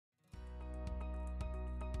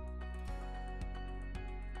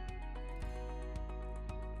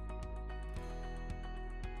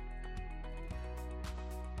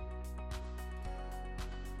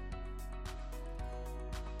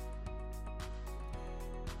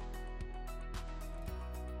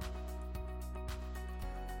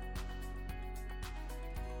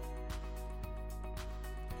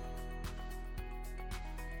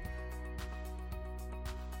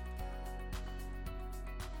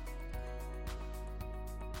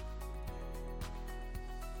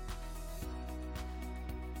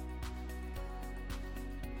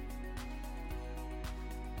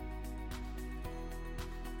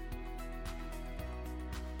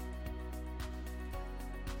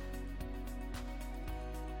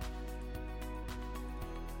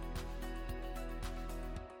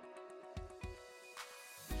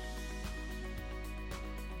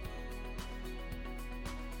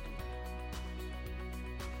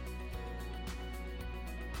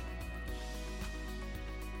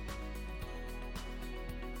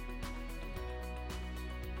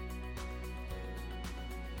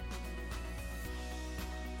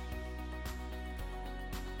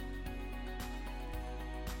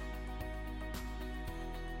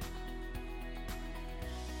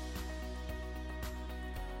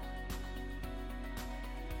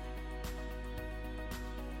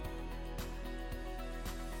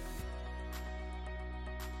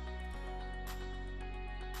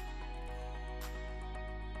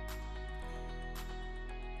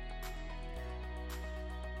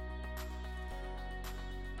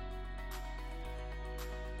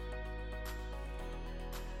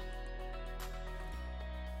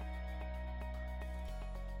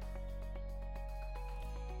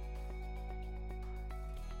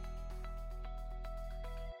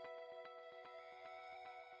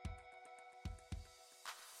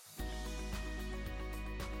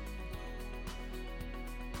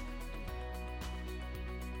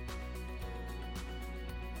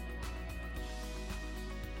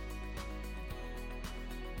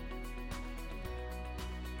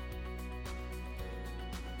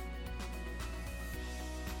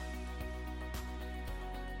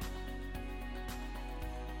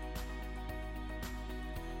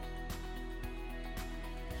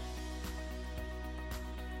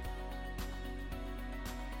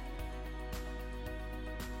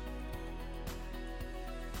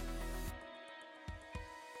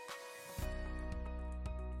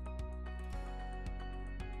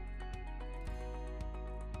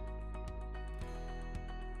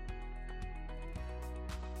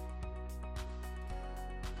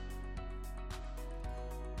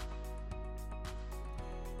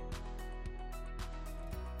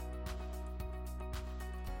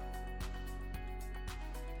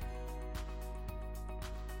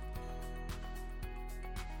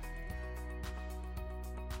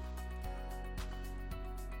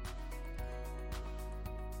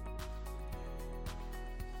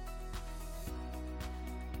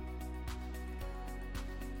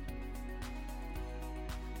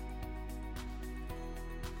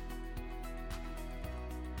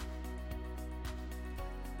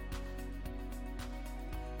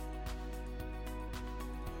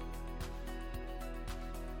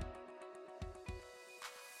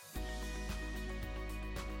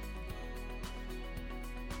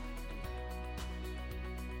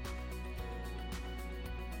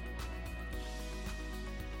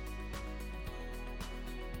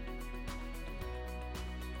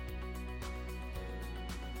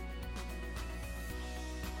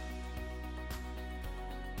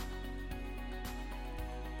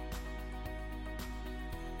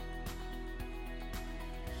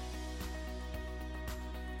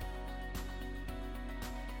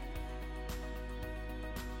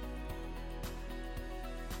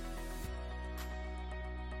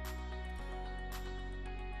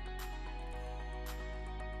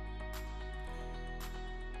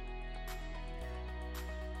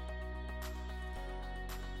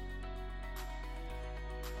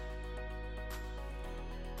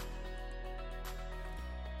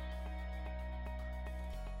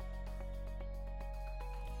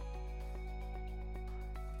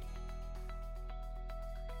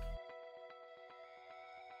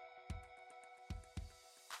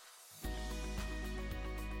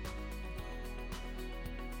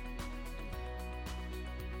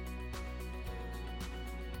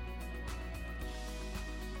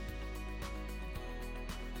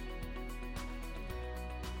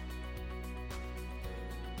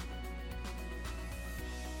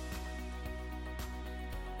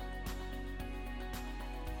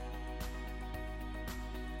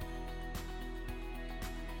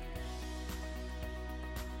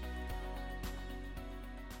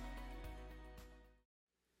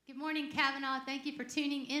morning, Cavanaugh. Thank you for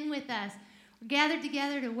tuning in with us. We're gathered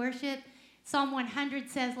together to worship. Psalm 100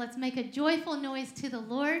 says, let's make a joyful noise to the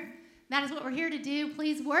Lord. That is what we're here to do.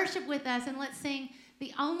 Please worship with us, and let's sing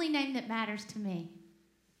The Only Name That Matters to Me.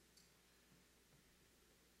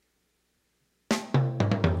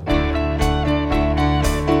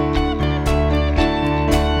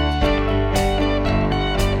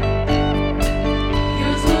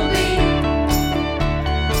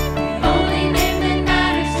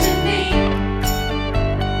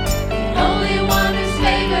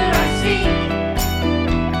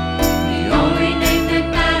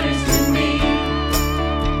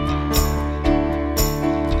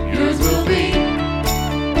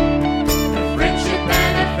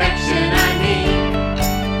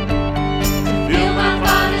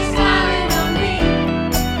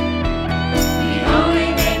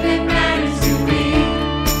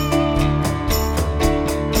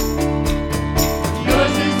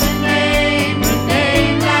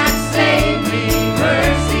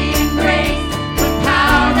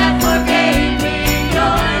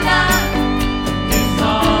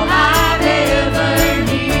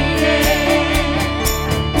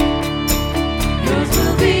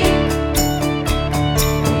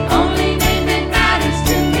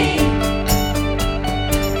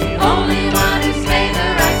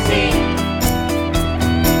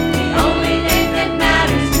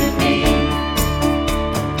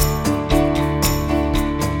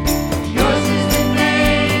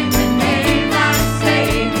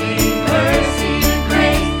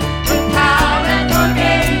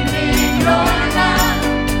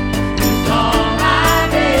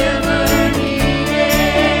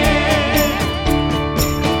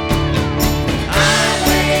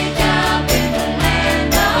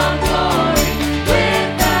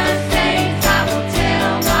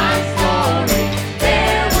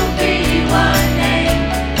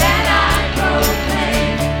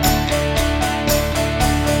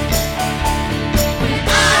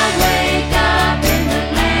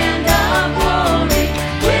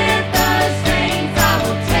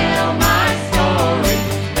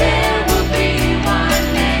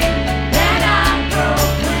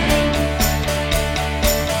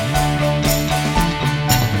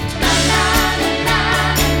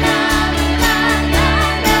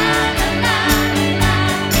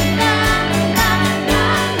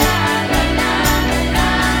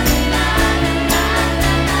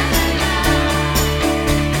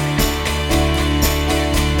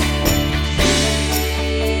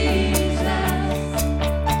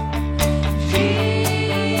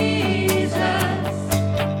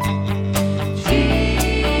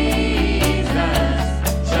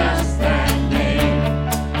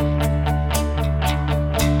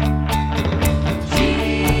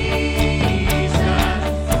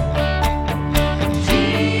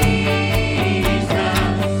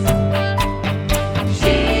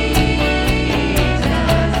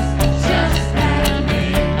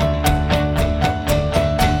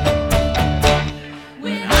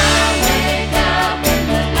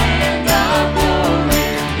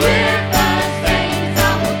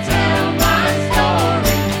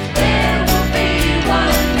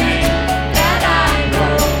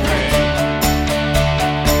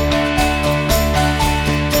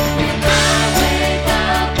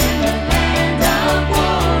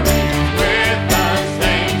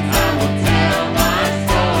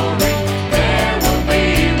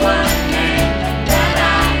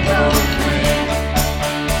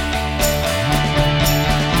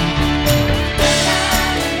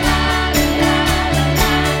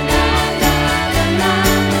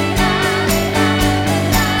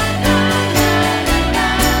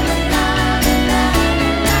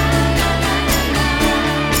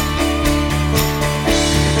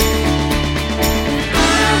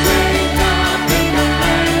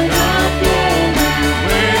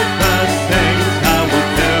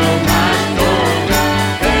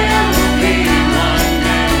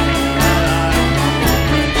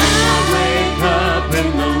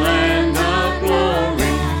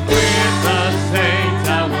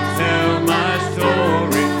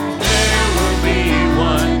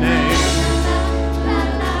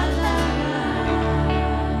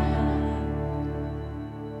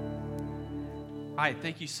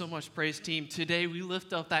 Thank you so much, praise team. Today we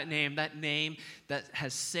lift up that name that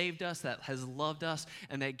has saved us, that has loved us,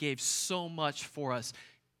 and that gave so much for us,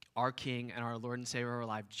 our King and our Lord and Savior of our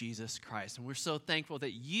life, Jesus Christ. And we're so thankful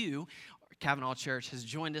that you Cavanaugh Church has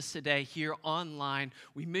joined us today here online.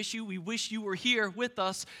 We miss you. We wish you were here with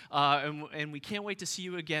us, and we can't wait to see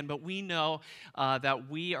you again. But we know that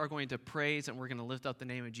we are going to praise and we're going to lift up the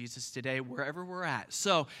name of Jesus today wherever we're at.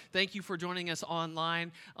 So thank you for joining us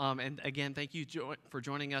online. And again, thank you for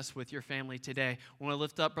joining us with your family today. We want to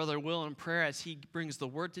lift up Brother Will in prayer as he brings the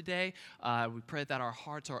word today. We pray that our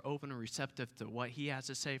hearts are open and receptive to what he has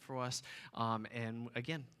to say for us. And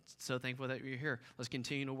again, so thankful that you're here. Let's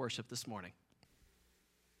continue to worship this morning.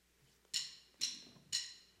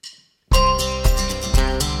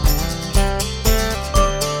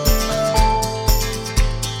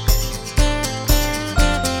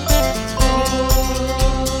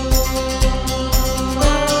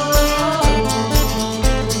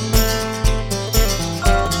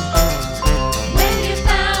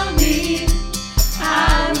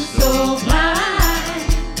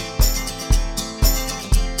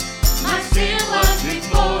 Sin was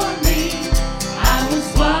before me.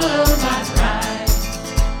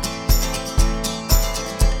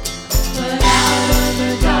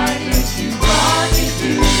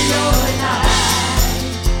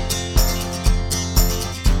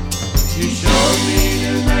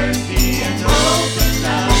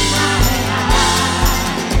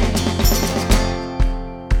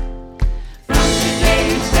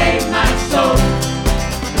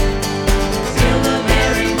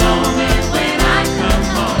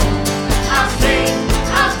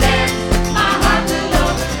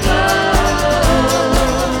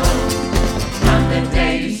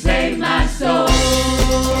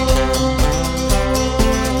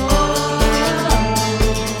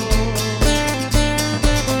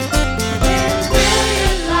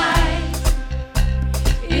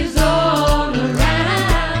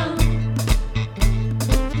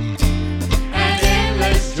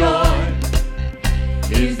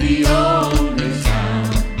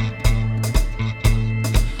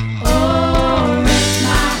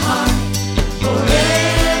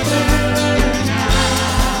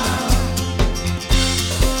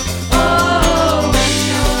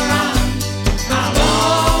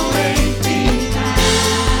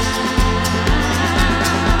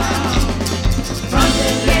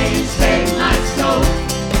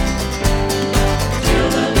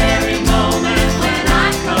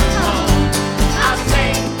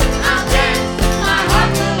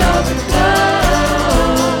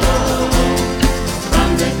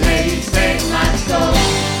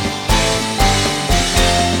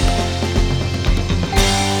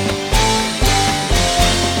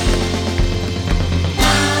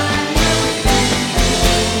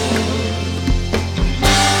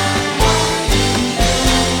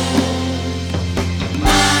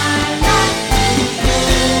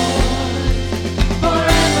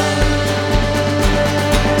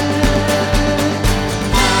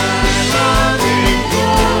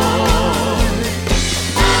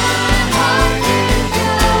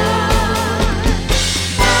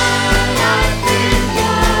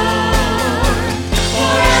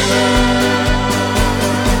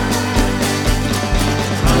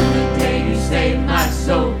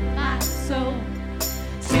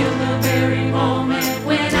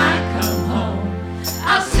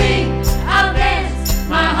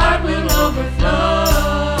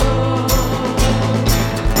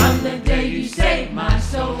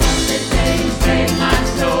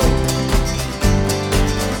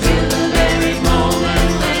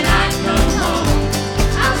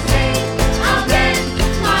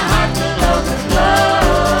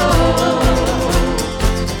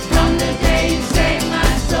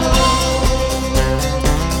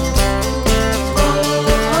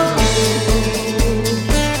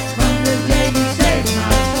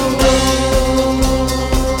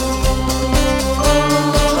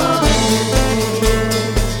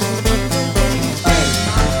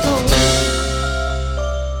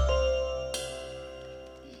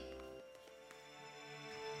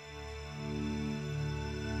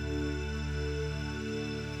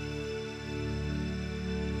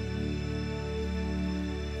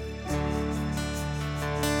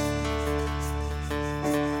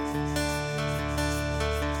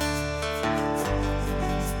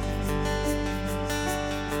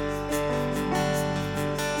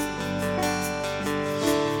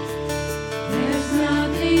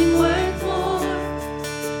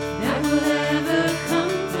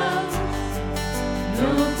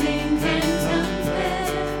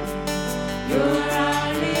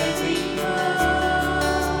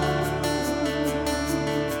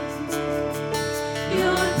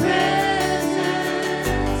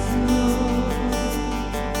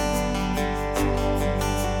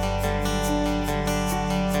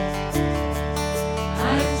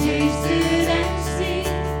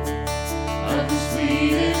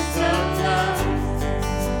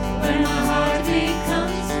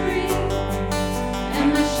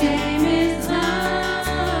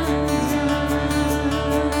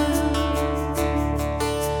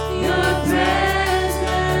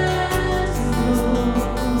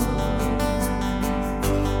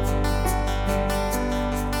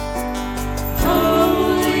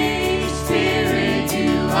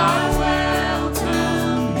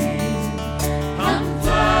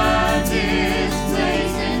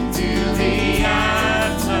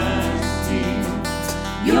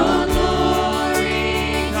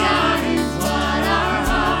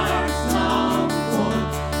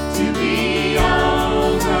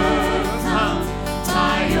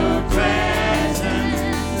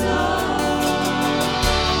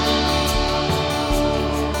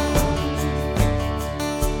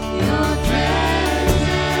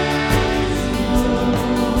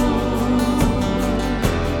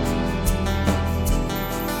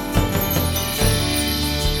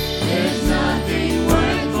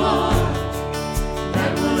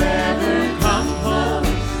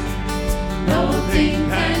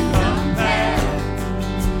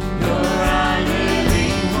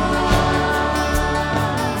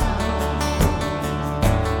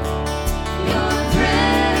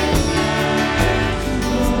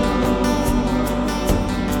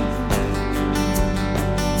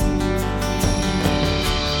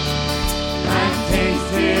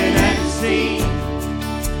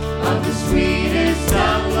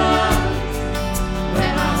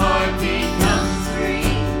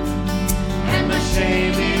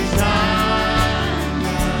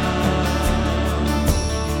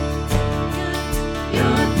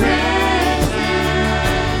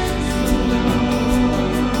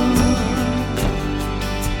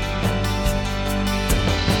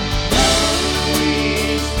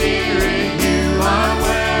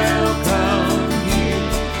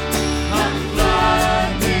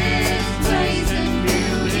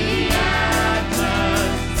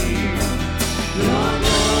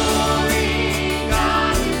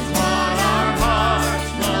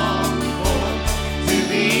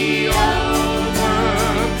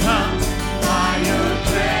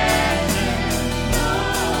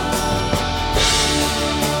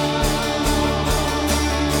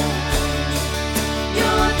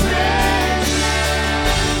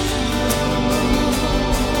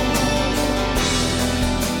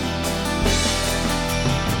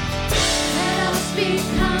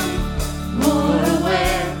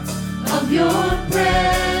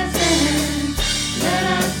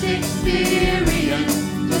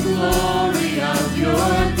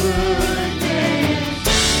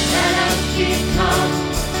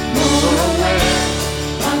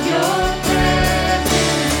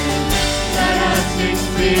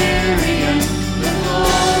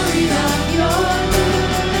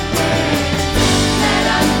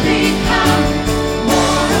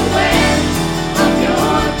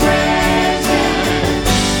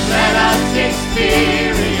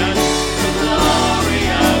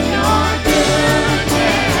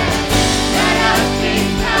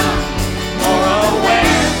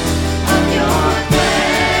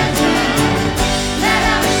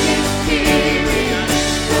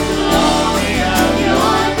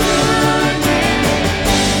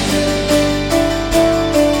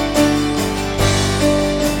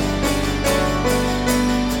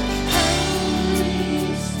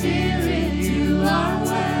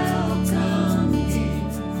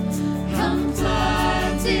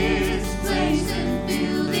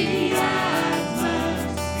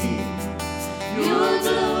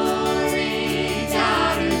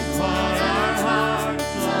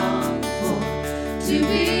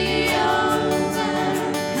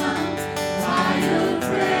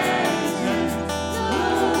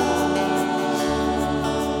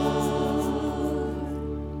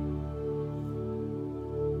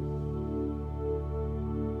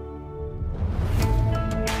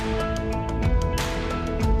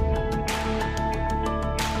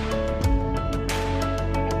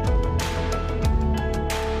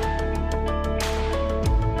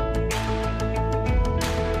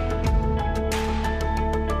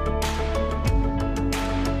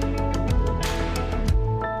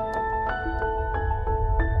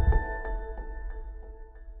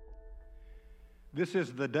 This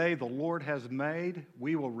is the day the Lord has made.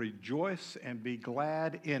 We will rejoice and be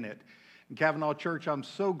glad in it. And Cavanaugh Church, I'm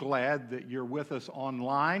so glad that you're with us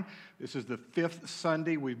online. This is the 5th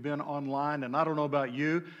Sunday we've been online, and I don't know about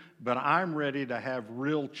you, but I'm ready to have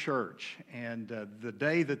real church. And the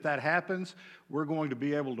day that happens, we're going to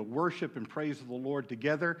be able to worship and praise the Lord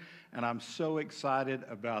together, and I'm so excited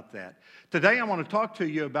about that. Today I want to talk to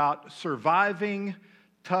you about surviving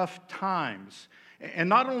tough times. And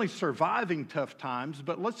not only surviving tough times,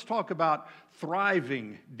 but let's talk about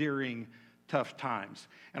thriving during tough times.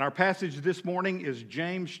 And our passage this morning is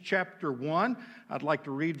James chapter 1. I'd like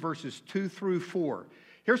to read verses 2 through 4.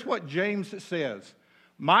 Here's what James says.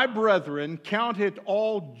 My brethren, count it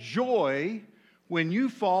all joy when you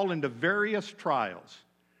fall into various trials.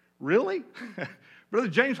 Really? Brother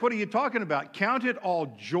James, what are you talking about? Count it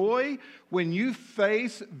all joy when you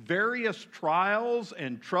face various trials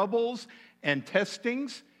and troubles and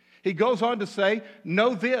testings. He goes on to say,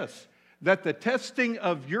 know this, that the testing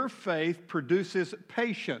of your faith produces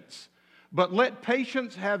patience. But let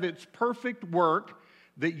patience have its perfect work,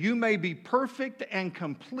 that you may be perfect and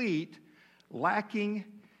complete, lacking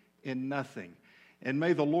in nothing. And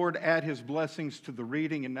may the Lord add his blessings to the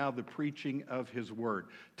reading and now the preaching of his word.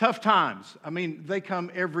 Tough times, they come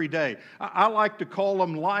every day. I like to call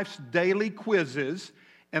them life's daily quizzes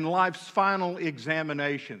and life's final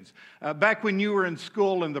examinations. Back when you were in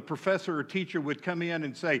school and the professor or teacher would come in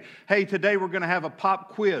and say, hey, today we're going to have a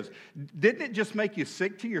pop quiz. Didn't it just make you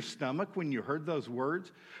sick to your stomach when you heard those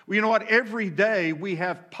words? Well, you know what? Every day we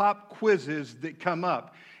have pop quizzes that come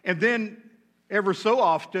up. And then ever so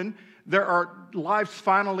often, there are life's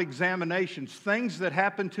final examinations, things that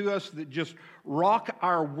happen to us that just rock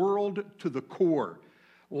our world to the core.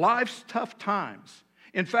 Life's tough times.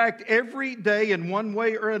 In fact, every day in one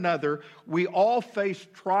way or another, we all face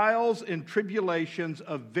trials and tribulations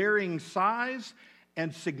of varying size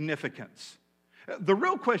and significance. The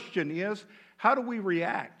real question is, how do we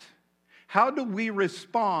react? How do we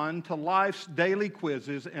respond to life's daily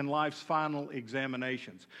quizzes and life's final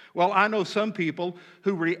examinations? Well, I know some people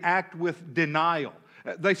who react with denial.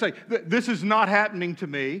 They say, this is not happening to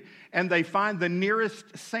me, and they find the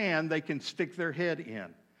nearest sand they can stick their head in.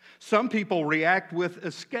 Some people react with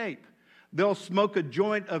escape. They'll smoke a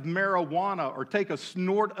joint of marijuana or take a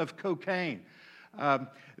snort of cocaine.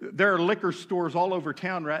 There are liquor stores all over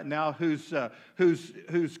town right now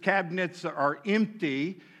whose cabinets are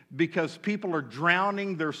empty because people are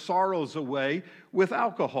drowning their sorrows away with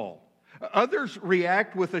alcohol. Others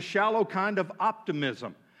react with a shallow kind of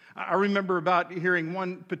optimism. I remember about hearing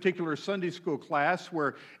one particular Sunday school class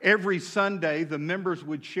where every Sunday the members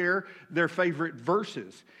would share their favorite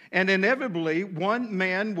verses. And inevitably, one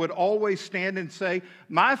man would always stand and say,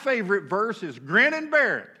 my favorite verse is grin and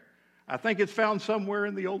bear it. I think it's found somewhere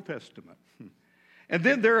in the Old Testament. And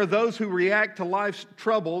then there are those who react to life's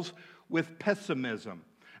troubles with pessimism.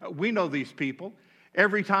 We know these people.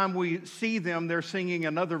 Every time we see them, they're singing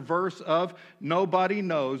another verse of, nobody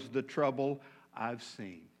knows the trouble I've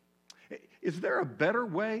seen. Is there a better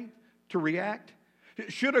way to react?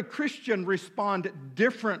 Should a Christian respond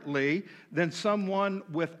differently than someone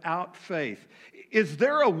without faith? Is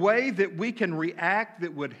there a way that we can react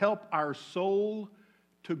that would help our soul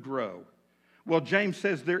to grow? Well, James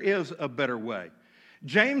says there is a better way.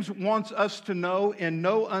 James wants us to know in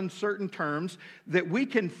no uncertain terms that we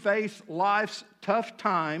can face life's tough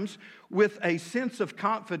times with a sense of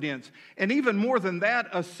confidence, and even more than that,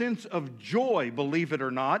 a sense of joy, believe it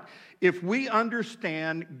or not, if we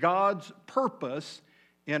understand God's purpose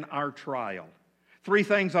in our trial. 3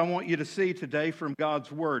 things I want you to see today from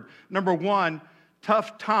God's Word. Number 1,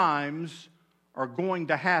 tough times are going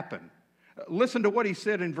to happen. Listen to what he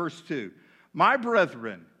said in verse 2. My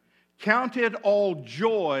brethren, count it all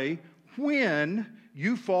joy when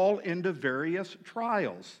you fall into various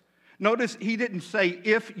trials. Notice he didn't say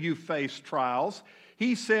if you face trials.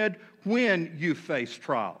 He said when you face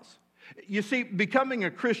trials. You see, becoming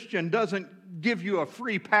a Christian doesn't give you a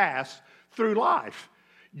free pass through life.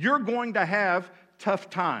 You're going to have tough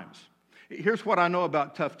times. Here's what I know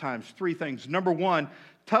about tough times. 3 things. Number 1,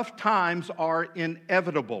 tough times are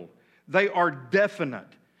inevitable. They are definite.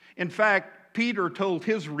 In fact, Peter told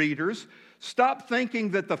his readers, stop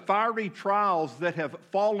thinking that the fiery trials that have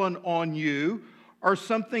fallen on you are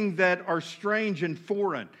something that are strange and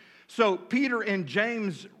foreign. So Peter and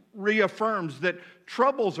James reaffirms that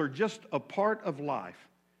troubles are just a part of life.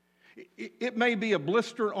 It may be a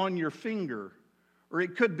blister on your finger, or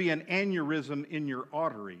it could be an aneurysm in your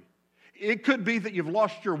artery. It could be that you've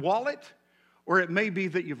lost your wallet, or it may be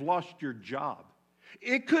that you've lost your job.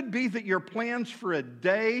 It could be that your plans for a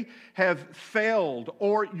day have failed,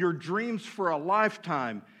 or your dreams for a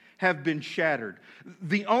lifetime have been shattered.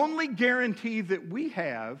 The only guarantee that we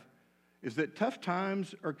have is that tough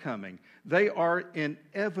times are coming. They are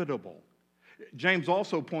inevitable. James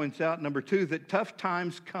also points out, number 2, that tough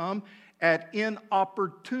times come at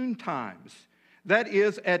inopportune times. That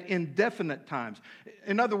is, at indefinite times.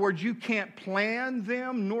 In other words, you can't plan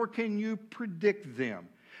them, nor can you predict them.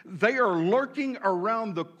 They are lurking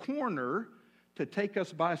around the corner to take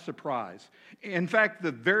us by surprise. In fact,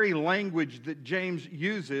 the very language that James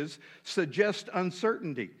uses suggests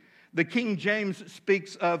uncertainty. The King James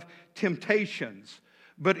speaks of temptations,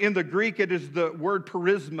 but in the Greek it is the word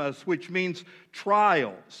perismos, which means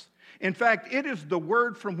trials. In fact, it is the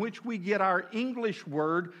word from which we get our English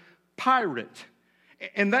word pirate.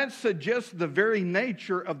 And that suggests the very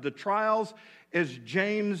nature of the trials as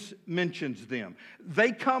James mentions them.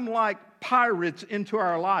 They come like pirates into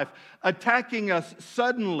our life, attacking us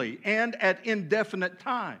suddenly and at indefinite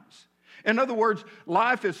times. In other words,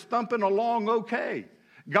 life is thumping along okay.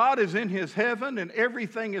 God is in his heaven and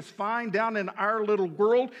everything is fine down in our little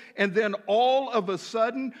world. And then all of a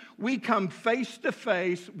sudden, we come face to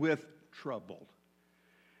face with trouble.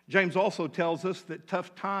 James also tells us that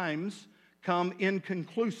tough times come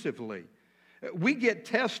inconclusively. We get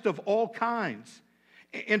tests of all kinds.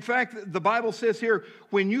 In fact, the Bible says here,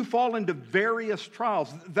 when you fall into various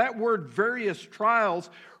trials, that word various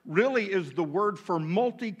trials really is the word for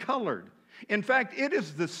multicolored. In fact, it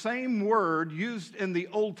is the same word used in the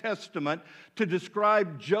Old Testament to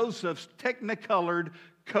describe Joseph's technicolored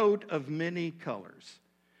coat of many colors.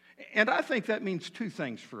 And I think that means 2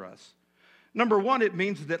 things for us. Number 1, it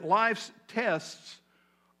means that life's tests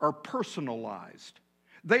are personalized.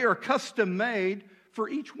 They are custom made for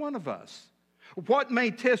each one of us. What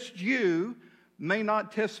may test you may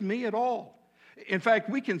not test me at all. In fact,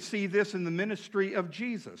 we can see this in the ministry of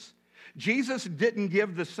Jesus. Jesus didn't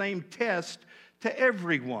give the same test to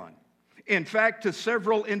everyone. In fact, to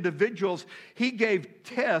several individuals, he gave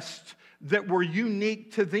tests that were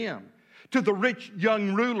unique to them. To the rich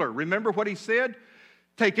young ruler, remember what he said?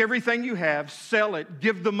 Take everything you have, sell it,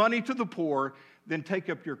 give the money to the poor, then take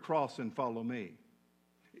up your cross and follow me.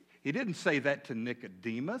 He didn't say that to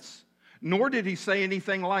Nicodemus, nor did he say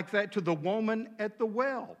anything like that to the woman at the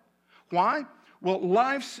well. Why? Well,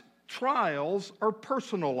 life's trials are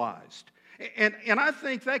personalized. And I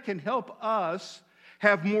think that can help us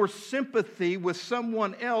have more sympathy with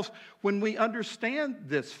someone else when we understand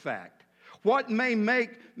this fact. What may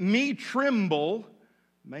make me tremble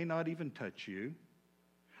may not even touch you.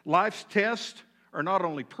 Life's tests are not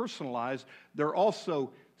only personalized, they're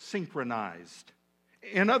also synchronized.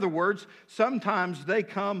 In other words, sometimes they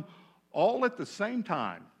come all at the same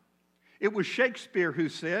time. It was Shakespeare who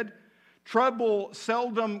said, trouble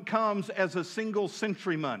seldom comes as a single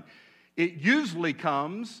sentryman. It usually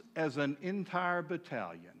comes as an entire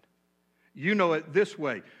battalion. You know it this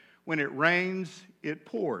way. When it rains, it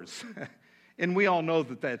pours. And we all know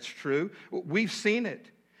that that's true. We've seen it.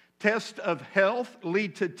 Tests of health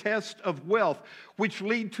lead to tests of wealth, which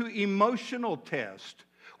lead to emotional tests,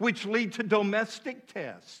 which lead to domestic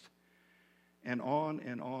tests, and on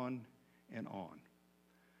and on and on.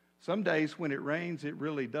 Some days when it rains, it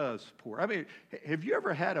really does pour. I mean, have you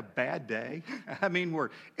ever had a bad day? I mean,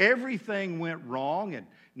 where everything went wrong and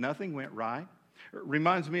nothing went right?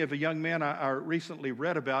 Reminds me of a young man I recently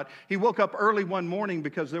read about. He woke up early one morning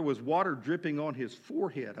because there was water dripping on his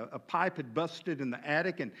forehead. A pipe had busted in the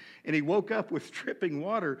attic, and he woke up with dripping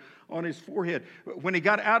water on his forehead. When he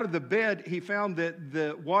got out of the bed, he found that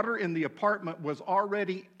the water in the apartment was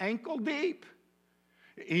already ankle deep.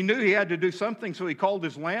 He knew he had to do something, so he called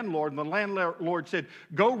his landlord, and the landlord said,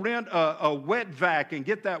 "Go rent a wet vac and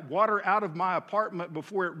get that water out of my apartment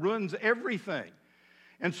before it ruins everything."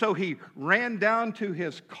 And so he ran down to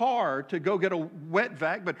his car to go get a wet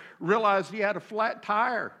vac, but realized he had a flat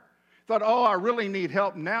tire. Thought, "Oh, I really need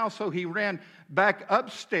help now." So he ran back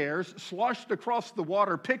upstairs, sloshed across the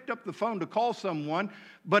water, picked up the phone to call someone,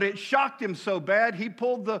 but it shocked him so bad he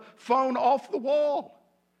pulled the phone off the wall.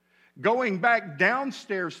 Going back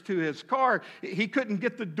downstairs to his car, he couldn't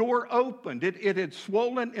get the door opened. It had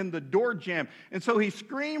swollen in the door jamb. And so he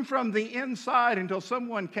screamed from the inside until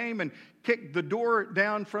someone came and kicked the door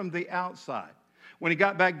down from the outside. When he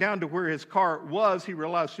got back down to where his car was, he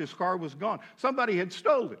realized his car was gone. Somebody had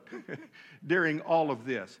stolen it during all of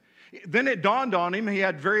this. Then it dawned on him he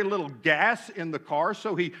had very little gas in the car,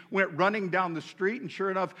 so he went running down the street, and sure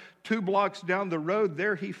enough, 2 blocks down the road,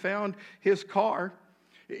 there he found his car.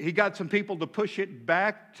 He got some people to push it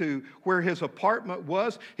back to where his apartment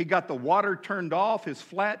was. He got the water turned off, his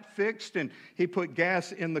flat fixed, and he put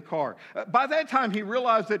gas in the car. By that time, he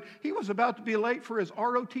realized that he was about to be late for his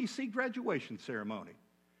ROTC graduation ceremony.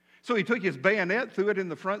 So he took his bayonet, threw it in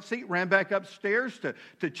the front seat, ran back upstairs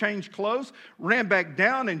to change clothes, ran back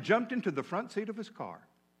down, and jumped into the front seat of his car,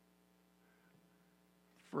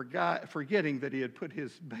 forgetting that he had put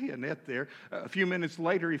his bayonet there. A few minutes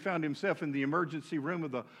later, he found himself in the emergency room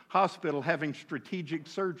of the hospital having strategic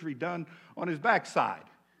surgery done on his backside.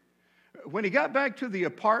 When he got back to the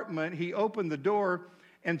apartment, he opened the door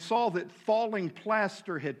and saw that falling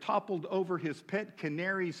plaster had toppled over his pet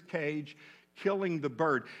canary's cage, killing the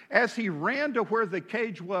bird. As he ran to where the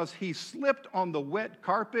cage was, he slipped on the wet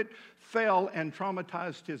carpet, fell, and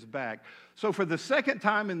traumatized his back. So for the second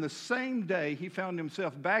time in the same day, he found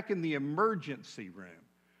himself back in the emergency room.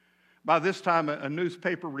 By this time, a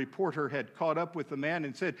newspaper reporter had caught up with the man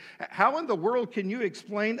and said, "How in the world can you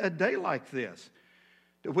explain a day like this?"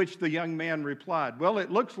 To which the young man replied, "Well,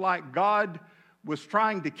 it looks like God was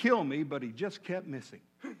trying to kill me, but he just kept missing."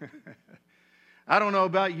 I don't know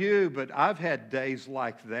about you, but I've had days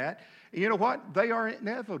like that. And you know what? They are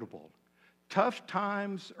inevitable. Tough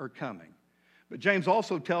times are coming. But James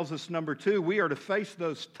also tells us, number 2, we are to face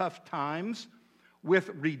those tough times with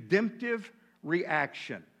redemptive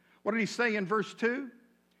reaction. What did he say in verse 2?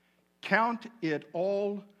 Count it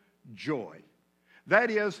all joy. That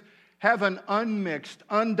is, have an unmixed,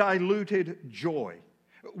 undiluted joy.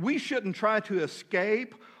 We shouldn't try to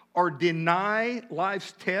escape or deny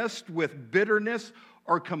life's test with bitterness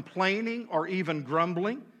or complaining or even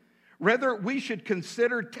grumbling. Rather, we should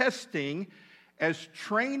consider testing as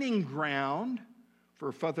training ground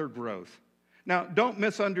for further growth. Now, don't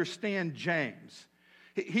misunderstand James.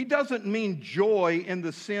 He doesn't mean joy in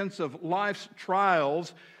the sense of life's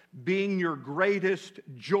trials being your greatest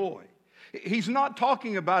joy. He's not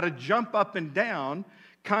talking about a jump up and down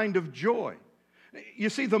kind of joy. You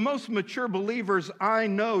see, the most mature believers I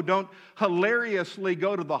know don't hilariously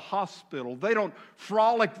go to the hospital. They don't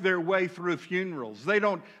frolic their way through funerals. They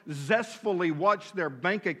don't zestfully watch their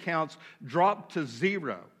bank accounts drop to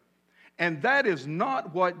zero. And that is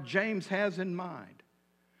not what James has in mind.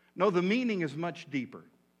 No, the meaning is much deeper.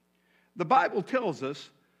 The Bible tells us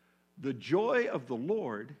the joy of the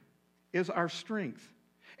Lord is our strength.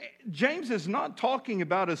 James is not talking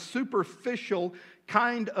about a superficial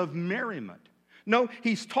kind of merriment. No,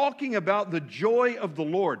 he's talking about the joy of the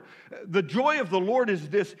Lord. The joy of the Lord is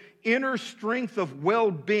this inner strength of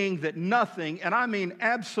well-being that nothing, and I mean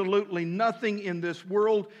absolutely nothing in this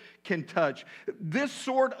world can touch. This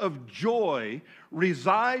sort of joy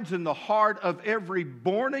resides in the heart of every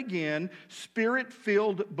born-again,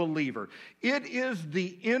 Spirit-filled believer. It is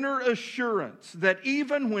the inner assurance that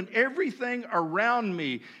even when everything around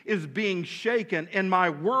me is being shaken and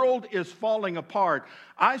my world is falling apart,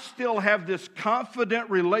 I still have this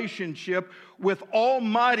confident relationship with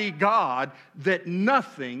Almighty God that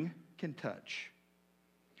nothing can touch.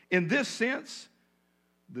 In this sense,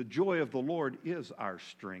 the joy of the Lord is our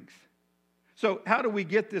strength. So how do we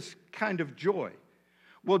get this kind of joy?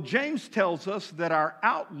 Well, James tells us that our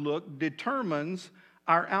outlook determines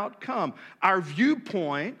our outcome. Our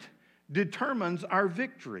viewpoint determines our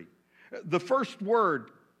victory. The first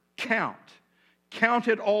word, count. Count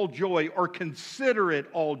it all joy or consider it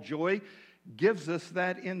all joy gives us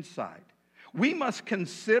that insight. We must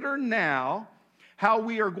consider now how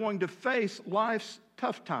we are going to face life's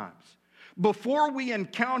tough times. Before we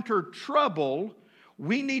encounter trouble,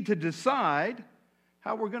 we need to decide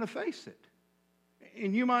how we're going to face it.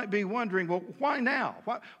 And you might be wondering, well, why now?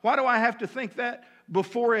 Why do I have to think that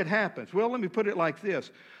before it happens? Well, let me put it like this.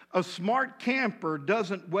 A smart camper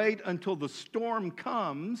doesn't wait until the storm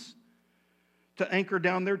comes to anchor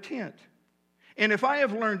down their tent. And if I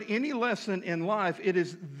have learned any lesson in life, it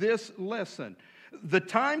is this lesson. The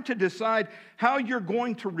time to decide how you're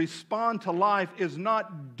going to respond to life is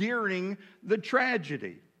not during the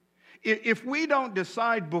tragedy. If we don't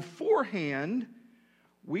decide beforehand,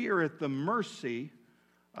 we are at the mercy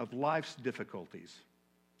of life's difficulties.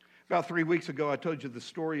 About 3 weeks ago, I told you the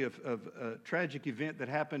story of a tragic event that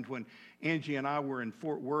happened when Angie and I were in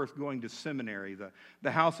Fort Worth going to seminary.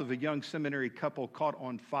 The house of a young seminary couple caught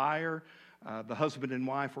on fire. The husband and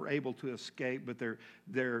wife were able to escape, but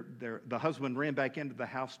the husband ran back into the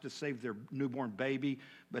house to save their newborn baby,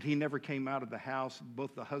 but he never came out of the house.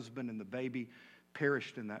 Both the husband and the baby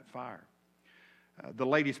perished in that fire. The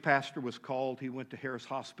lady's pastor was called. He went to Harris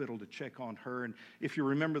Hospital to check on her. And if you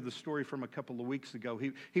remember the story from a couple of weeks ago,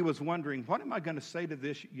 he was wondering, what am I going to say to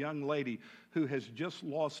this young lady who has just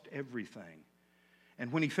lost everything?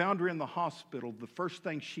 And when he found her in the hospital, the first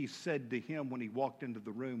thing she said to him when he walked into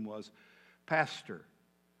the room was, "Pastor,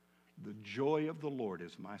 the joy of the Lord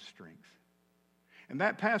is my strength." And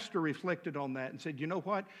that pastor reflected on that and said, you know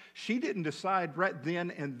what? She didn't decide right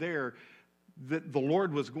then and there that the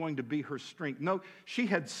Lord was going to be her strength. No, she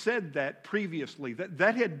had said that previously,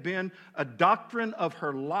 that had been a doctrine of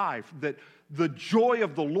her life, that the joy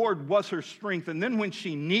of the Lord was her strength. And then when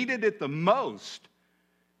she needed it the most,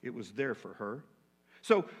 it was there for her.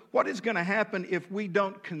 So what is going to happen if we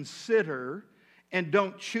don't consider and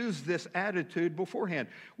don't choose this attitude beforehand?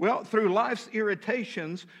 Well, through life's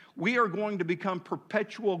irritations, we are going to become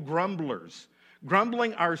perpetual grumblers,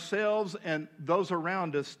 grumbling ourselves and those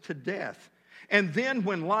around us to death. And then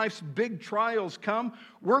when life's big trials come,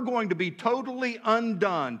 we're going to be totally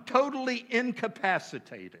undone, totally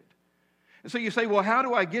incapacitated. And so you say, well, how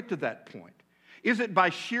do I get to that point? Is it by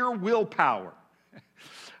sheer willpower?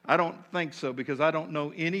 I don't think so, because I don't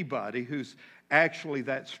know anybody who's actually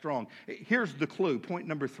that strong. Here's the clue, point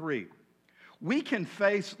number 3. We can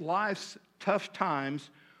face life's tough times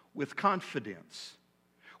with confidence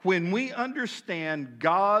when we understand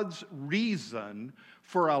God's reason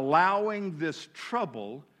for allowing this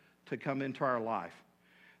trouble to come into our life.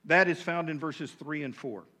 That is found in verses 3 and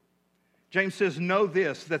 4. James says, know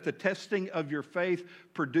this, that the testing of your faith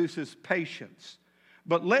produces patience.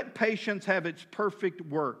 But let patience have its perfect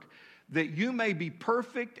work, that you may be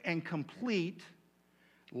perfect and complete,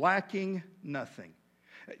 lacking nothing.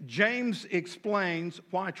 James explains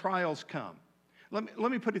why trials come.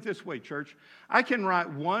 Let me put it this way, church. I can write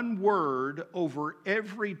one word over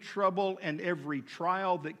every trouble and every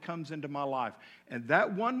trial that comes into my life. And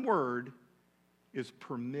that one word is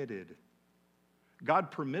permitted.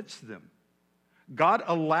 God permits them. God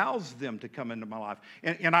allows them to come into my life.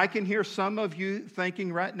 And I can hear some of you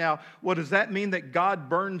thinking right now, well, does that mean that God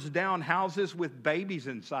burns down houses with babies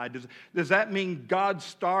inside? Does that mean God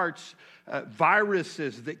starts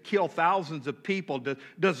viruses that kill thousands of people?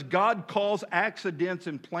 Does God cause accidents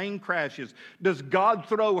and plane crashes? Does God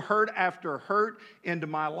throw hurt after hurt into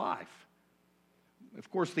my life?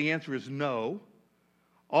 Of course, the answer is no.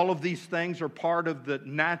 All of these things are part of the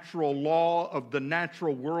natural law of the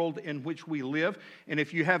natural world in which we live. And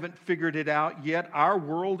if you haven't figured it out yet, our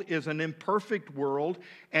world is an imperfect world,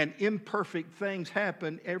 and imperfect things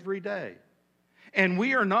happen every day. And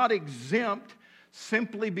we are not exempt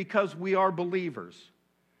simply because we are believers.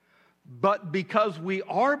 But because we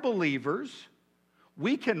are believers,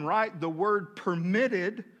 we can write the word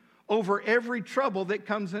permitted over every trouble that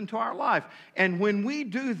comes into our life. And when we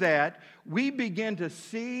do that, we begin to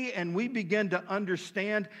see and we begin to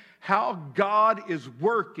understand how God is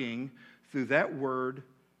working through that word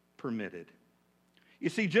permitted. You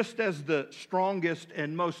see, just as the strongest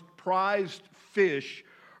and most prized fish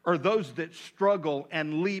are those that struggle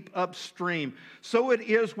and leap upstream, so it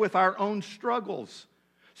is with our own struggles.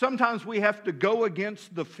 Sometimes we have to go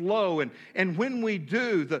against the flow, and when we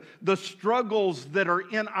do, the struggles that are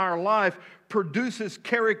in our life produces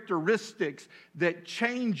characteristics that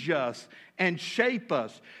change us and shape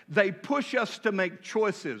us. They push us to make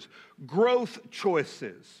choices, growth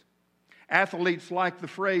choices. Athletes like the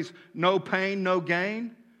phrase, no pain, no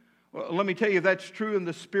gain. Well, let me tell you, that's true in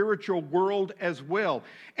the spiritual world as well.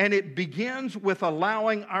 And it begins with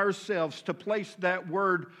allowing ourselves to place that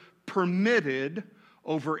word permitted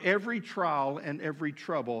over every trial and every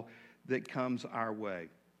trouble that comes our way.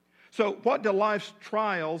 So what do life's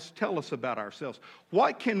trials tell us about ourselves?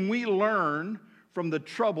 What can we learn from the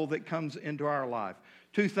trouble that comes into our life.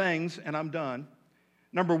 Two things, and I'm done.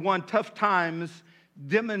 Number one, tough times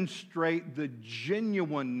demonstrate the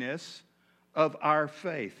genuineness of our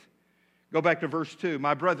faith. Go back to verse 2.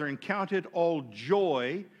 My brethren, count it all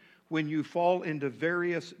joy when you fall into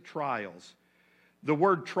various trials. The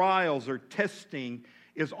word trials or testing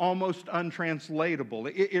is almost untranslatable.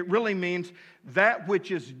 It really means that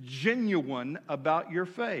which is genuine about your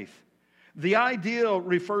faith. The idea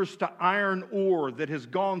refers to iron ore that has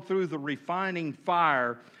gone through the refining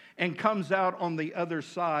fire and comes out on the other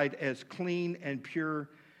side as clean and pure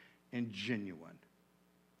and genuine.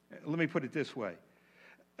 Let me put it this way.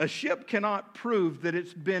 A ship cannot prove that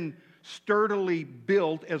it's been sturdily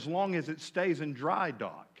built as long as it stays in dry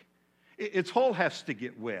dock. Its hull has to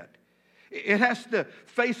get wet. It has to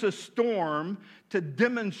face a storm to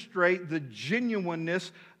demonstrate the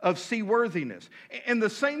genuineness of seaworthiness. And the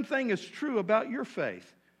same thing is true about your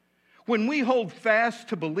faith. When we hold fast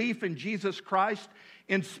to belief in Jesus Christ,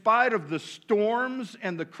 in spite of the storms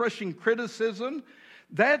and the crushing criticism,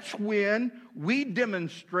 that's when we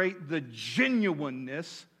demonstrate the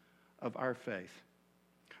genuineness of our faith.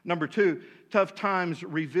 Number two, tough times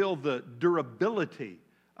reveal the durability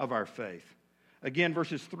of our faith. Again,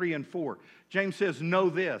 verses 3 and 4. James says, know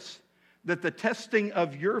this, that the testing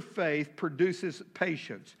of your faith produces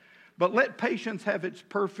patience. But let patience have its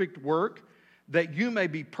perfect work, that you may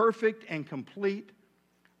be perfect and complete,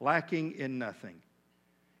 lacking in nothing.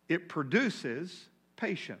 It produces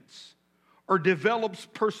patience or develops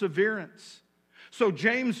perseverance. So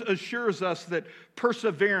James assures us that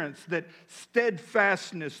perseverance, that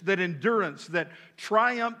steadfastness, that endurance, that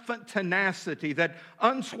triumphant tenacity, that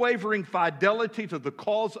unswavering fidelity to the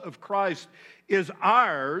cause of Christ is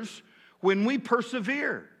ours when we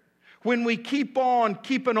persevere, when we keep on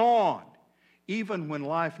keeping on, even when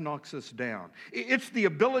life knocks us down. It's the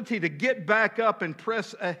ability to get back up and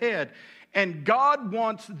press ahead. And God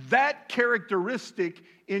wants that characteristic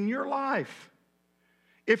in your life.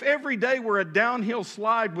 If every day were a downhill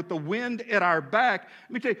slide with the wind at our back,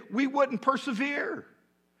 let me tell you, we wouldn't persevere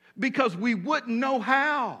because we wouldn't know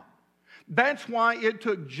how. That's why it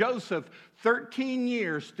took Joseph 13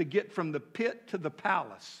 years to get from the pit to the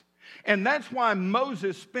palace. And that's why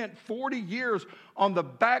Moses spent 40 years on the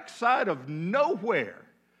backside of nowhere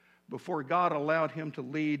before God allowed him to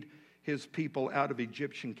lead his people out of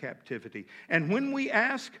Egyptian captivity. And when we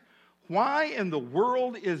ask, why in the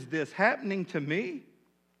world is this happening to me?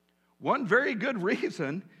 One very good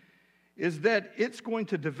reason is that it's going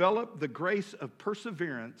to develop the grace of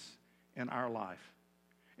perseverance in our life.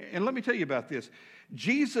 And let me tell you about this.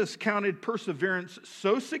 Jesus counted perseverance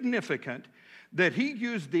so significant that he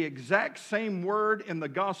used the exact same word in the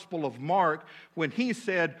Gospel of Mark when he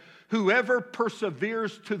said, whoever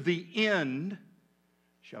perseveres to the end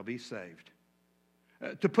shall be saved.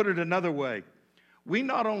 To put it another way, we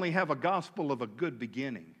not only have a gospel of a good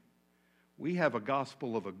beginning, we have a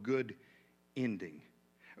gospel of a good ending.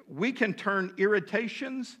 We can turn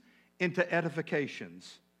irritations into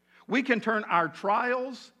edifications. We can turn our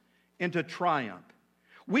trials into triumph.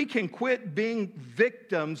 We can quit being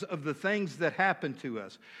victims of the things that happen to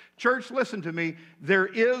us. Church, listen to me. There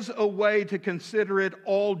is a way to consider it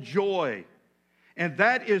all joy, and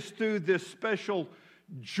that is through this special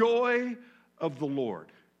joy of the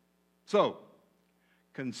Lord. So,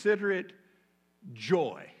 consider it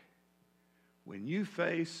joy when you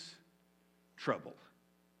face trouble.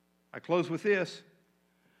 I close with this.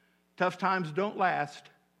 Tough times don't last.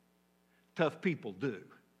 Tough people do.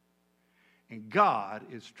 And God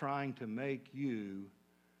is trying to make you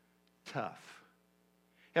tough.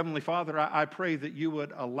 Heavenly Father, I pray that you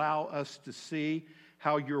would allow us to see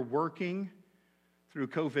how you're working through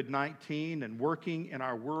COVID-19 and working in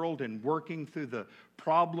our world and working through the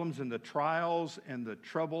problems and the trials and the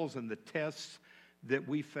troubles and the tests that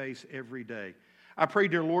we face every day. I pray,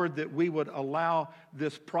 dear Lord, that we would allow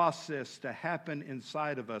this process to happen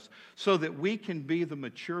inside of us so that we can be the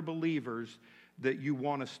mature believers that you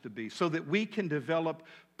want us to be, so that we can develop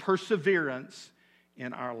perseverance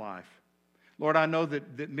in our life. Lord, I know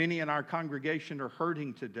that many in our congregation are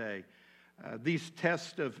hurting today. These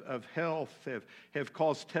tests of health have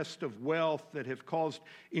caused tests of wealth, that have caused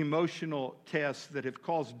emotional tests, that have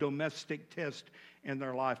caused domestic tests in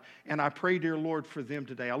their life. And I pray, dear Lord, for them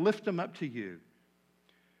today. I lift them up to you.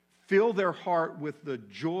 Fill their heart with the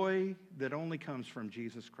joy that only comes from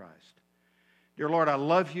Jesus Christ. Dear Lord, I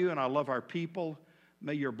love you and I love our people.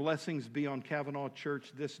 May your blessings be on Cavanaugh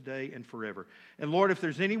Church this day and forever. And Lord, if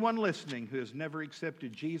there's anyone listening who has never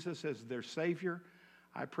accepted Jesus as their Savior,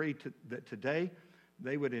 I pray that today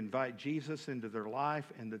they would invite Jesus into their life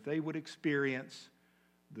and that they would experience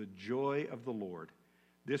the joy of the Lord.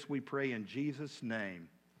 This we pray in Jesus' name.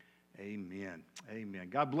 Amen. Amen.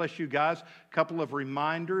 God bless you guys. A couple of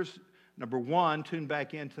reminders. Number one, tune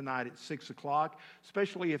back in tonight at 6 o'clock,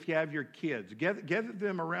 especially if you have your kids. Gather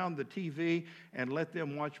them around the TV and let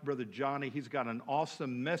them watch Brother Johnny. He's got an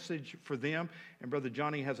awesome message for them, and Brother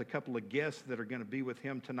Johnny has a couple of guests that are going to be with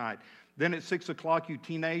him tonight. Then at 6 o'clock, you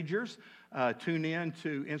teenagers, tune in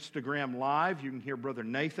to Instagram Live. You can hear Brother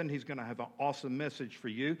Nathan. He's going to have an awesome message for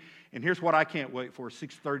you. And here's what I can't wait for,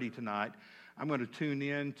 6:30 tonight. I'm going to tune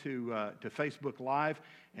in to Facebook Live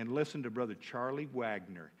and listen to Brother Charlie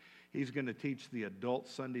Wagner. He's going to teach the adult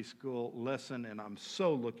Sunday school lesson, and I'm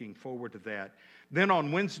so looking forward to that. Then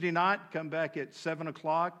on Wednesday night, come back at 7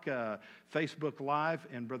 o'clock, Facebook Live,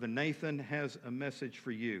 and Brother Nathan has a message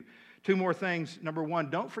for you. Two more things. Number one,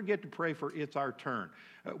 don't forget to pray for It's Our Turn.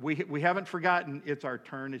 We haven't forgotten It's Our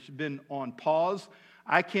Turn. It's been on pause.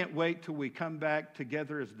 I can't wait till we come back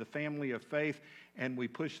together as the family of faith and we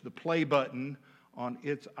push the play button on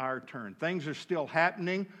It's Our Turn. Things are still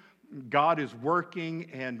happening. God is working,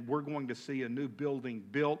 and we're going to see a new building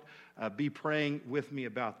built. Be praying with me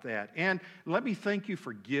about that. And let me thank you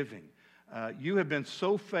for giving. You have been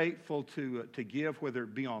so faithful to give, whether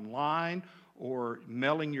it be online or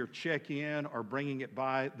mailing your check in or bringing it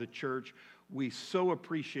by the church. We so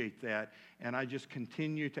appreciate that, and I just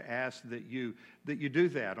continue to ask that you do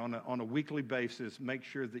that on a weekly basis. Make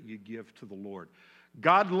sure that you give to the Lord.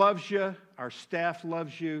 God loves you. Our staff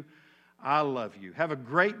loves you. I love you. Have a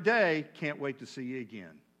great day. Can't wait to see you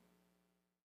again.